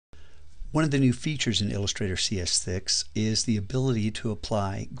One of the new features in Illustrator CS6 is the ability to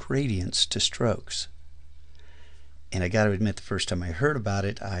apply gradients to strokes. And I got to admit, the first time I heard about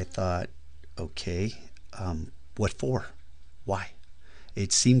it, I thought, okay, what for? Why?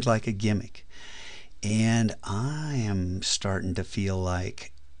 It seemed like a gimmick. And I am starting to feel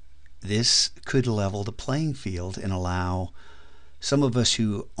like this could level the playing field and allow some of us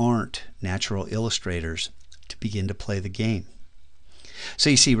who aren't natural illustrators to begin to play the game.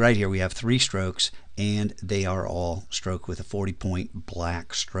 So you see right here we have 3 strokes, and they are all stroked with a 40-point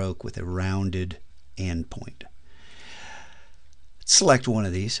black stroke with a rounded end point. Select one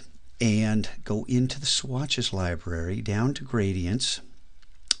of these and go into the swatches library, down to gradients,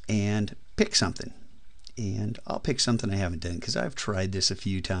 and pick something. And I'll pick something I haven't done because I've tried this a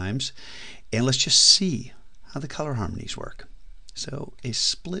few times. And let's just see how the color harmonies work. So a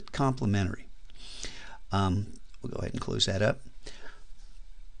split complementary. We'll go ahead and close that up.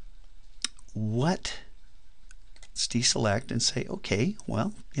 Let's deselect and say, okay,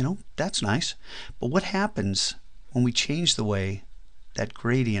 well, that's nice. But what happens when we change the way that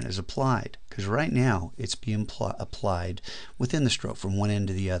gradient is applied? Because right now it's being applied within the stroke from one end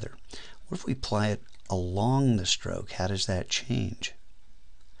to the other. What if we apply it along the stroke? How does that change?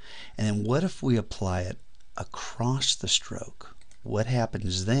 And then what if we apply it across the stroke? What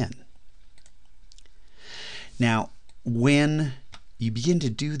happens then? Now, when you begin to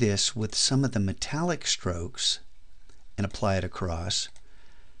do this with some of the metallic strokes and apply it across,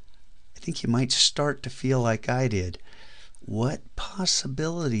 I think you might start to feel like I did. What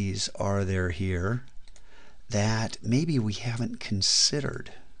possibilities are there here that maybe we haven't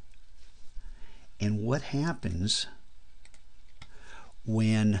considered? And what happens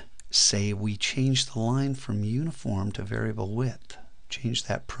when, say, we change the line from uniform to variable width, change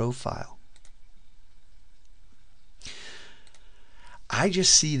that profile? I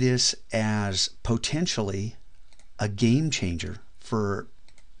just see this as potentially a game changer for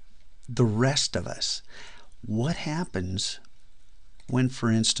the rest of us. What happens when,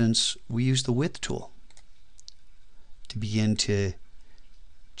 for instance, we use the width tool to begin to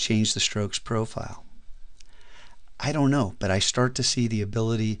change the stroke's profile? I don't know, but I start to see the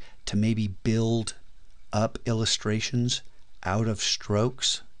ability to maybe build up illustrations out of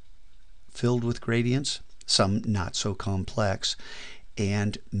strokes filled with gradients, some not so complex,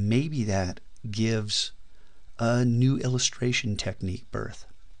 and maybe that gives a new illustration technique birth.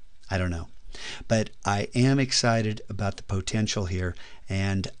 I don't know. But I am excited about the potential here,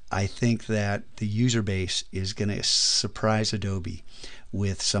 and I think that the user base is going to surprise Adobe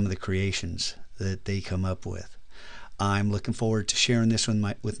with some of the creations that they come up with. I'm looking forward to sharing this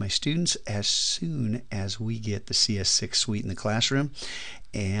with my students as soon as we get the CS6 suite in the classroom,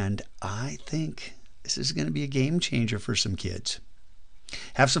 and I think this is going to be a game changer for some kids.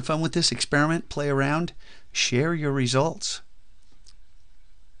 Have some fun with this experiment, play around, share your results.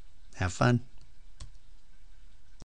 Have fun.